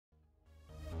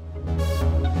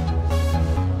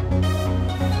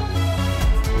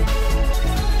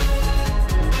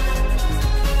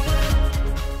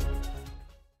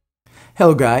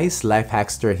Hello guys, Life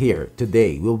Hackster here.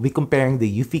 Today we'll be comparing the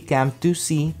Eufy Cam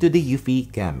 2C to the Eufy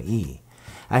Cam E.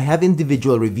 I have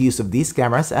individual reviews of these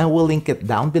cameras and will link it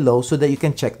down below so that you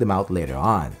can check them out later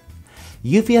on.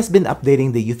 Eufy has been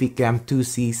updating the Eufy Cam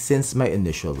 2C since my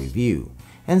initial review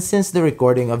and since the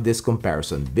recording of this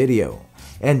comparison video.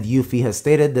 And Eufy has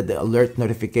stated that the alert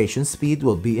notification speed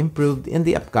will be improved in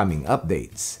the upcoming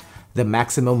updates. The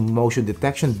maximum motion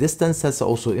detection distance has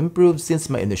also improved since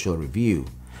my initial review,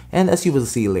 and as you will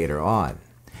see later on.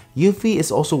 Eufy is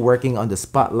also working on the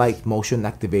spotlight motion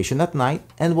activation at night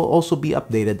and will also be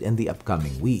updated in the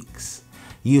upcoming weeks.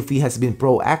 Eufy has been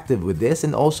proactive with this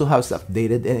and also has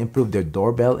updated and improved their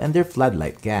doorbell and their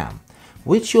floodlight cam,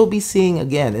 which you'll be seeing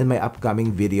again in my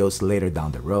upcoming videos later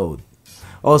down the road.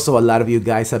 Also, a lot of you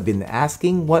guys have been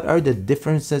asking what are the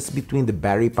differences between the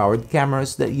battery-powered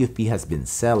cameras that Eufy has been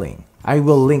selling. I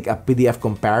will link a PDF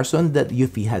comparison that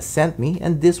Eufy has sent me,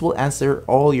 and this will answer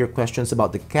all your questions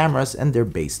about the cameras and their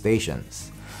base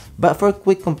stations. But for a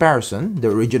quick comparison, the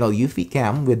original Eufy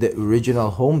Cam with the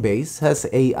original home base has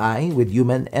AI with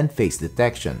human and face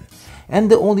detection,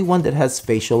 and the only one that has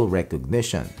facial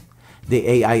recognition. The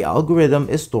AI algorithm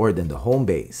is stored in the home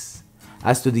base.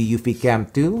 As to the Eufy Cam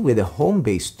 2 with the home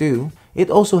base 2,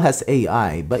 it also has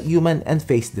AI but human and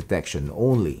face detection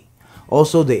only.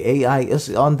 Also, the AI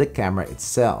is on the camera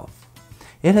itself.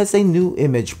 It has a new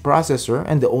image processor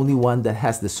and the only one that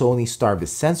has the Sony Starvis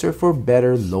sensor for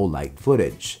better low-light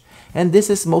footage. And this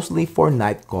is mostly for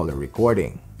night color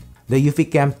recording. The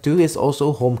Eufy Cam 2 is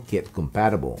also HomeKit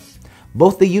compatible.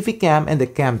 Both the Eufy Cam and the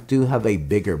Cam 2 have a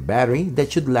bigger battery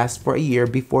that should last for a year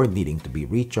before needing to be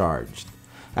recharged.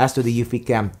 As to the Eufy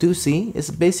Cam 2C, is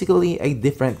basically a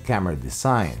different camera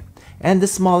design and the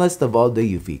smallest of all the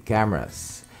Eufy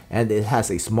cameras. And it has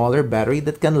a smaller battery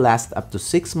that can last up to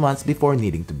 6 months before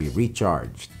needing to be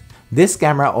recharged. This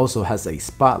camera also has a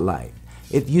spotlight.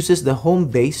 It uses the home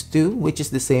base 2, which is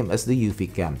the same as the Eufy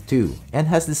Cam 2 and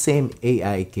has the same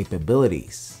AI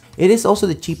capabilities. It is also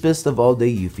the cheapest of all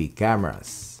the Eufy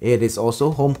cameras. It is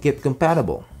also HomeKit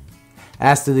compatible.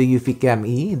 As to the Eufy Cam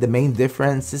E, the main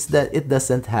difference is that it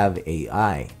doesn't have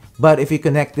AI. But if you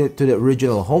connect it to the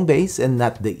original home base and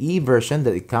not the E version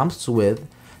that it comes with,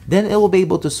 then it will be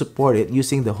able to support it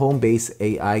using the home base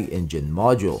AI engine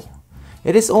module.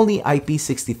 It is only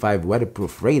IP65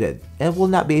 weatherproof rated and will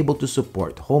not be able to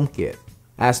support HomeKit.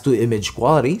 As to image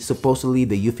quality, supposedly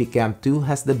the Eufy Cam 2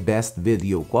 has the best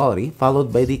video quality,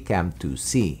 followed by the Cam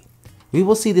 2C. We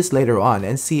will see this later on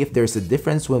and see if there's a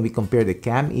difference when we compare the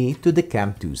Cam E to the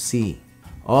Cam 2C.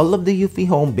 All of the Eufy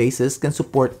home bases can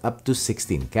support up to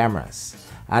 16 cameras.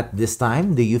 At this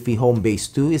time, the Eufy home base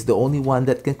 2 is the only one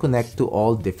that can connect to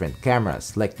all different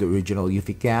cameras like the original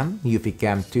Eufy Cam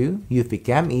 2, Eufy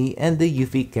Cam E, and the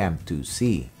Eufy Cam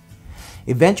 2C.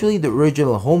 Eventually, the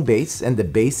original home base and the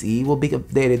base E will be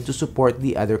updated to support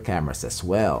the other cameras as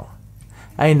well.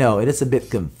 I know it is a bit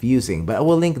confusing, but I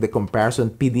will link the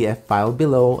comparison PDF file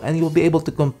below and you will be able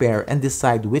to compare and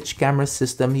decide which camera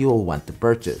system you will want to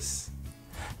purchase.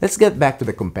 Let's get back to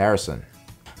the comparison.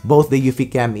 Both the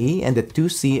Eufy Cam E and the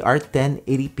 2C are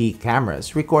 1080p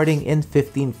cameras recording in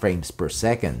 15 frames per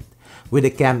second, with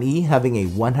the Cam E having a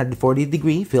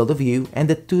 140-degree field of view and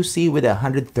the 2C with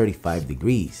 135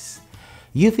 degrees.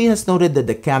 Eufy has noted that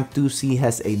the Cam 2C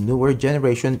has a newer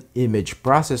generation image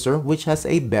processor which has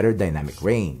a better dynamic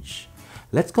range.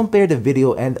 Let's compare the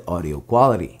video and audio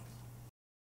quality.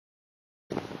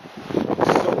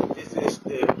 So this is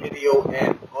the video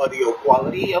and audio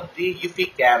quality of the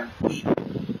Eufy Cam E.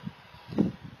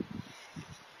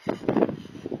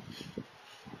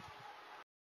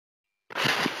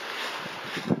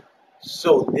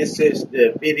 So this is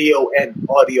the video and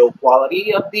audio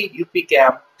quality of the Eufy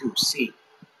Cam 2C.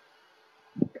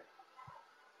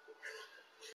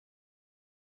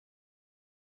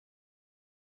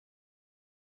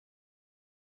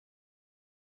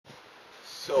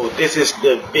 So this is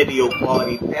the video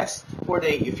quality test for the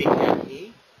Eufy Cam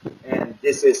E, and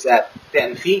this is at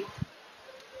 10 feet,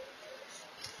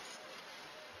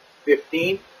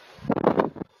 15,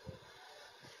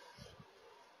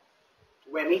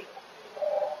 20,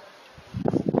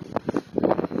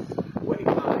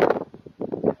 25,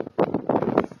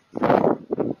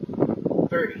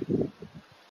 30.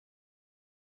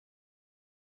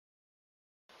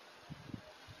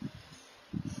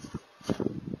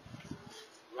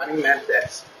 Running man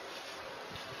test.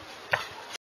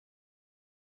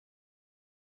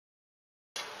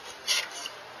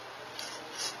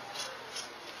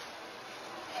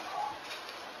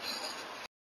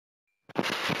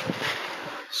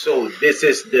 So this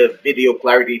is the video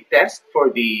clarity test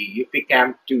for the Eufy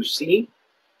Cam 2C,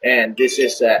 and this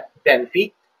is at 10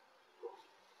 feet,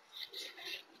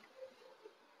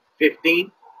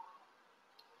 15,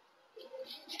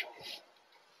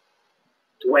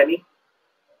 20,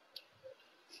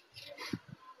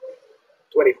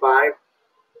 25,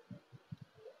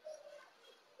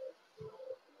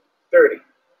 30.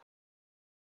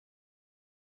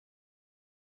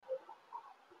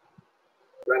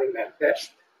 Running that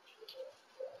test.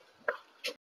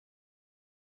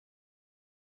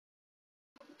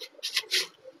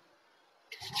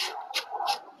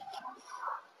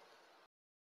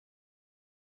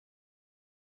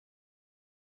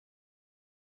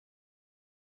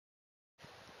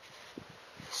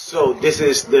 So this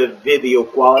is the video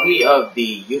quality of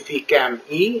the Eufy Cam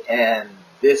E, and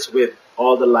this with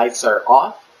all the lights are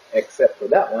off except for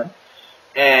that one,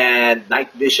 and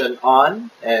night vision on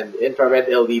and infrared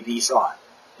LEDs on.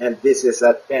 And this is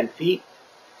at 10 feet,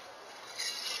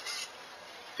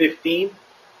 15,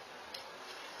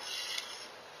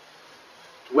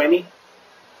 20,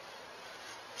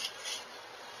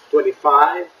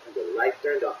 25, and the light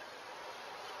turned on,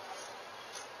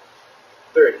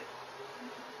 30.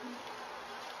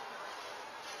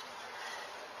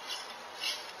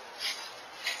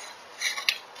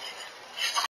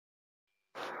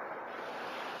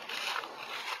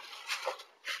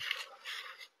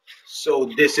 So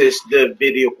this is the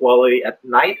video quality at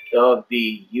night of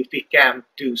the Eufy Cam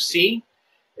 2C,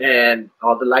 and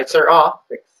all the lights are off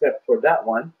except for that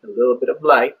one, a little bit of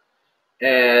light,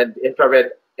 and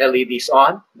infrared LEDs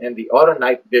on, and the auto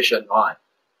night vision on.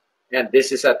 And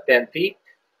this is at 10 feet,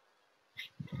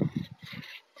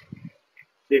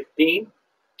 15,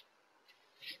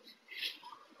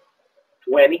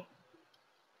 20,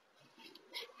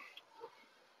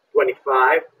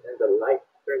 25, and the light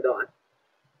turned on,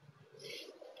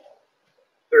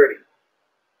 30.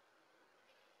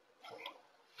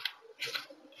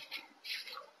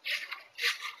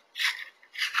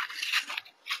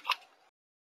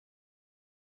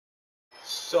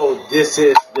 So this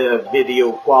is the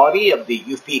video quality of the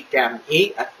Eufy Cam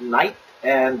E at night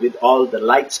and with all the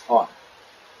lights on.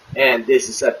 And this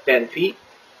is at 10 feet,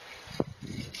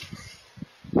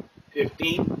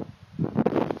 15,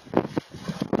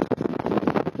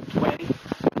 20,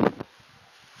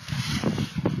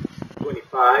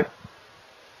 25,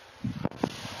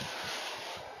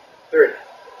 30.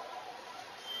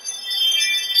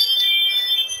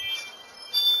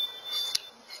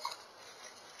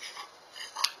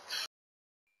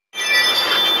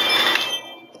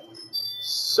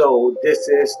 So this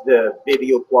is the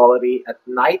video quality at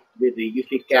night with the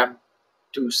Eufy Cam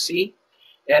 2C,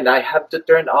 and I have to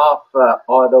turn off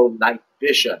auto night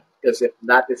vision because if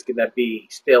not, it's gonna be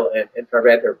still in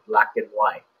infrared or black and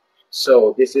white.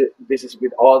 So this is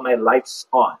with all my lights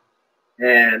on,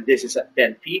 and this is at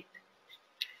 10 feet,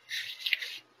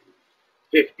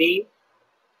 15,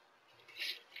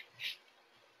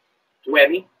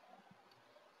 20,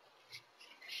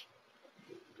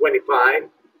 25,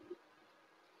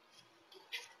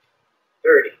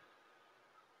 30.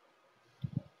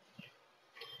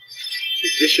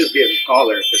 This should be in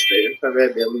color because the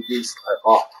infrared LEDs are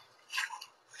off.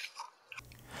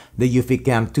 The Eufy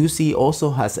Cam 2C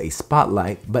also has a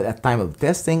spotlight, but at time of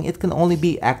testing, it can only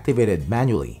be activated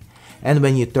manually. And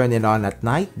when you turn it on at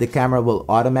night, the camera will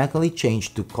automatically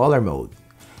change to color mode.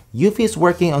 Eufy is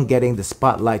working on getting the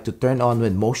spotlight to turn on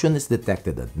when motion is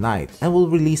detected at night and will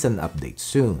release an update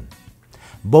soon.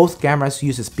 Both cameras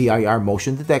uses PIR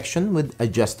motion detection with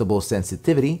adjustable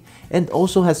sensitivity and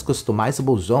also has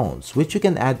customizable zones, which you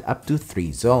can add up to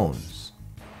 3 zones.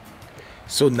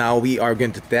 So now we are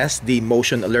going to test the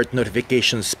motion alert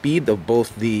notification speed of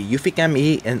both the Eufy Cam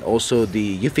E and also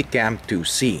the Eufy Cam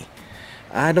 2C.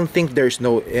 I don't think there's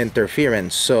no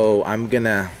interference, so I'm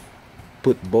gonna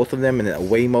put both of them in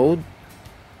away mode.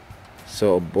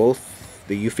 So both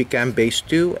the Eufy Cam base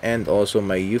 2 and also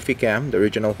my Eufy Cam, the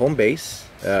original home base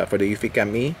for the Eufy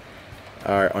Cam E,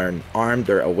 are on armed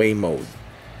or away mode.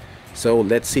 So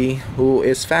let's see who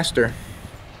is faster.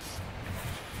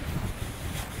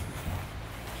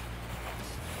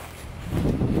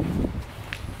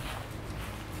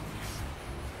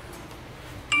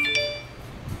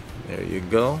 There you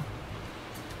go.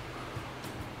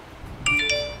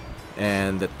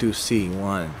 And the 2C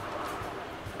one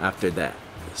after that.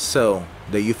 So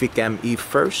the Eufy Cam E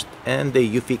first and the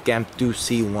Eufy Cam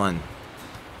 2C one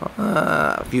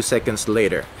a few seconds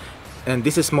later. And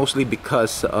this is mostly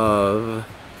because of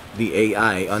the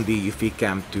AI on the Eufy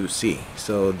Cam 2C.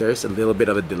 So there's a little bit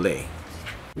of a delay.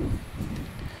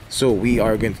 So we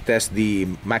are going to test the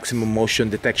maximum motion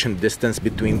detection distance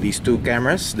between these two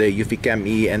cameras, the Eufy Cam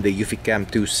E and the Eufy Cam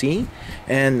 2C.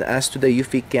 And as to the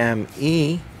Eufy Cam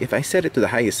E, if I set it to the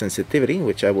highest sensitivity,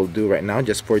 which I will do right now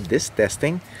just for this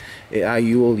testing,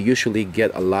 you will usually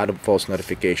get a lot of false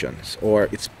notifications, or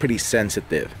it's pretty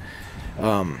sensitive.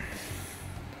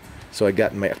 So I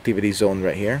got my activity zone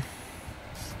right here.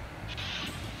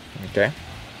 Okay.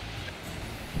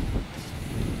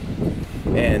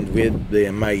 And with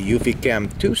my Eufy Cam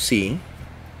 2C,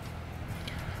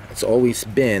 it's always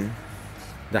been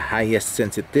the highest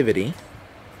sensitivity,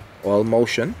 all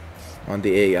motion on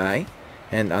the AI,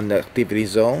 and on the activity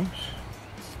zones.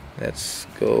 Let's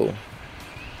go.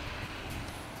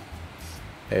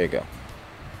 There you go.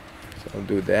 So I'll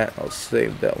do that. I'll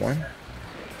save that one.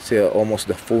 See, almost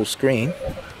the full screen.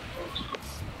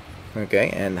 Okay,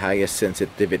 and highest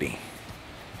sensitivity.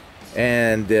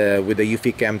 And with the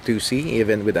Eufy Cam 2C,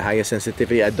 even with the highest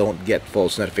sensitivity, I don't get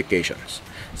false notifications.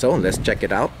 So let's check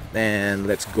it out, and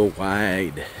let's go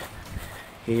wide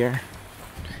here.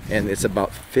 And it's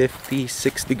about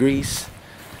 56 degrees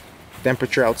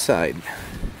temperature outside.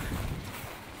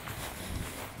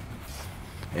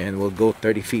 And we'll go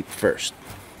 30 feet first.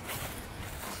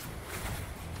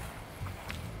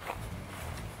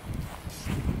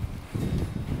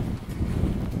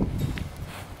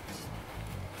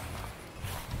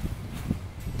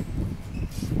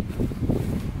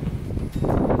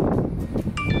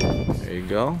 There you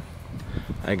go.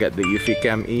 I got the Eufy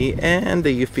Cam E and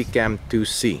the Eufy Cam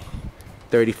 2C.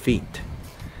 30 feet.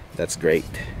 That's great.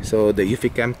 So the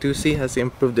Eufy Cam 2C has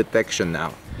improved detection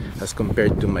now as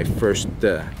compared to my first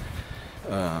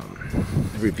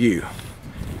review.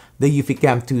 The Eufy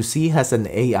Cam 2C has an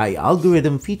AI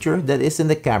algorithm feature that is in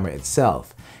the camera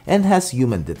itself and has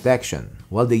human detection,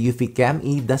 while the Eufy Cam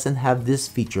E doesn't have this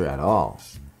feature at all.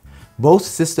 Both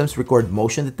systems record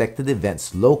motion detected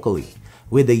events locally,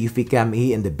 with the Eufy Cam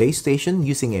E in the base station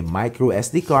using a micro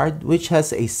SD card which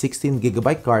has a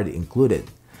 16GB card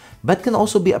included, but can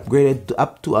also be upgraded to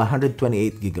up to a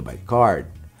 128GB card.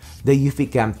 The Eufy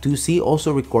Cam 2C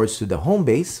also records to the home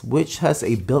base, which has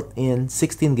a built-in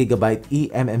 16GB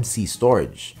eMMC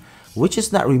storage, which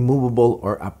is not removable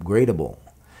or upgradable.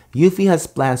 Eufy has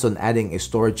plans on adding a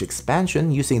storage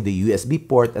expansion using the USB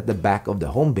port at the back of the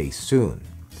home base soon.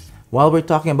 While we're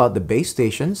talking about the base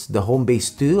stations, the home base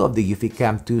 2 of the Eufy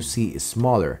Cam 2C is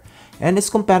smaller and is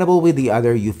compatible with the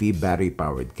other Eufy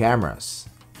battery-powered cameras.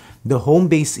 The home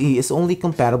base E is only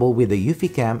compatible with the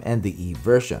Eufy Cam and the E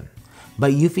version,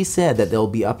 but Eufy said that they'll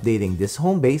be updating this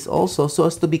home base also so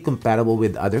as to be compatible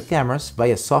with other cameras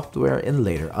via software in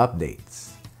later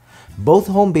updates. Both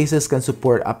home bases can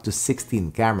support up to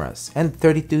 16 cameras and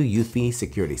 32 Eufy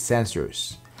security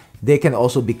sensors. They can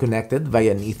also be connected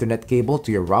via an Ethernet cable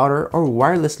to your router or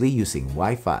wirelessly using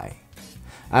Wi-Fi.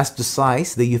 As to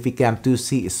size, the Eufy Cam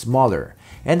 2C is smaller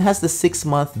and has the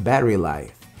 6-month battery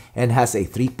life and has a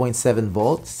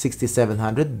 3.7V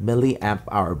 6700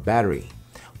 mAh battery,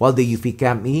 while the Eufy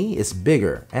Cam E is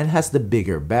bigger and has the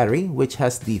bigger battery, which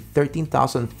has the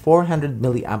 13,400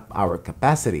 mAh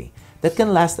capacity that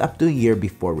can last up to a year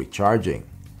before recharging.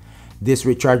 These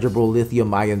rechargeable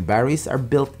lithium-ion batteries are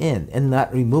built in and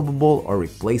not removable or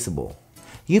replaceable.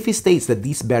 Eufy states that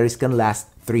these batteries can last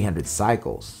 300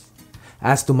 cycles.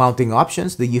 As to mounting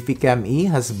options, the Eufy Cam E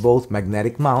has both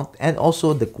magnetic mount and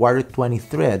also the quarter 20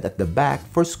 thread at the back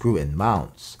for screw-in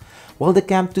mounts, while the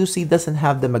Cam 2C doesn't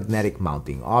have the magnetic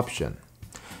mounting option.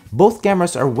 Both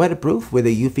cameras are weatherproof, with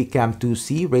the Eufy Cam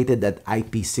 2C rated at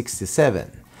IP67,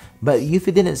 but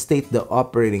Eufy didn't state the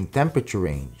operating temperature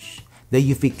range. The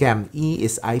Eufy Cam E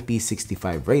is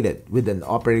IP65 rated with an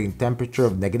operating temperature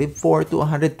of -4 to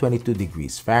 122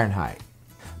 degrees Fahrenheit.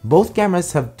 Both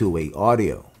cameras have two-way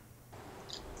audio.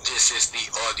 This is the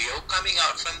audio coming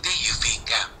out from the Eufy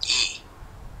Cam E.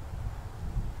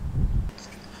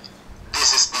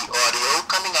 This is the audio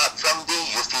coming out from the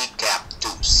Eufy Cam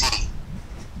 2C.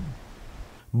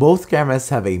 Both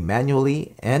cameras have a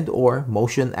manually and/or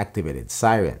motion-activated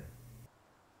siren.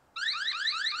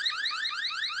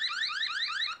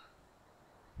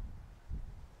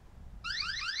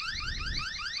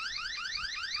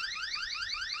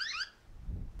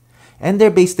 And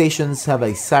their base stations have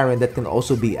a siren that can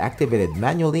also be activated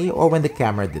manually or when the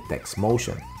camera detects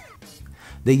motion.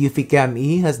 The Eufy Cam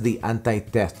E has the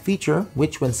anti-theft feature,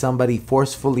 which when somebody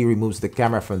forcefully removes the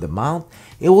camera from the mount,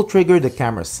 it will trigger the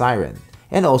camera siren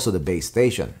and also the base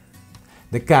station.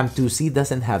 The Cam 2C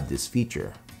doesn't have this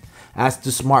feature. As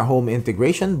to smart home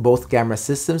integration, both camera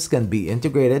systems can be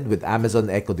integrated with Amazon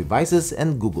Echo devices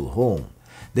and Google Home.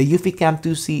 The Eufy Cam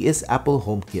 2C is Apple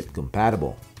HomeKit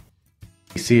compatible.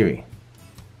 Siri.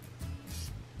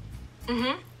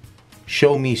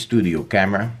 Show me studio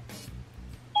camera.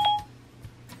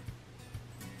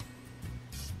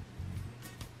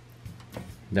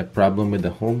 The problem with the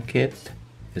home kit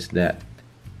is that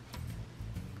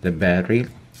the battery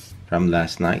from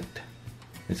last night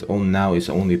now is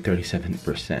only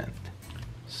 37%.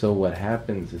 So what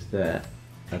happens is that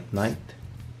at night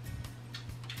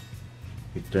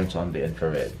it turns on the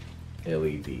infrared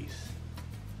LEDs.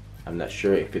 I'm not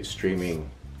sure if it's streaming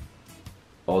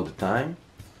all the time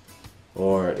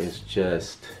or it's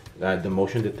just that the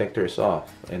motion detector is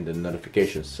off and the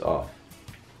notifications off.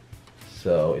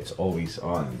 So it's always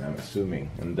on, I'm assuming,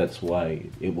 and that's why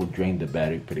it will drain the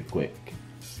battery pretty quick.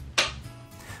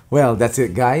 Well, that's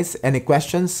it guys. Any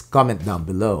questions? Comment down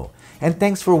below. And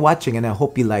thanks for watching, and I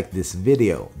hope you liked this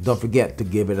video. Don't forget to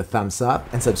give it a thumbs up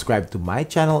and subscribe to my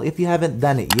channel if you haven't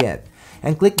done it yet.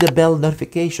 And click the bell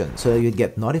notification so you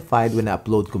get notified when I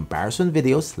upload comparison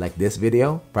videos like this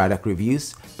video, product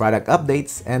reviews, product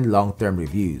updates, and long-term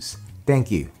reviews.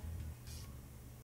 Thank you.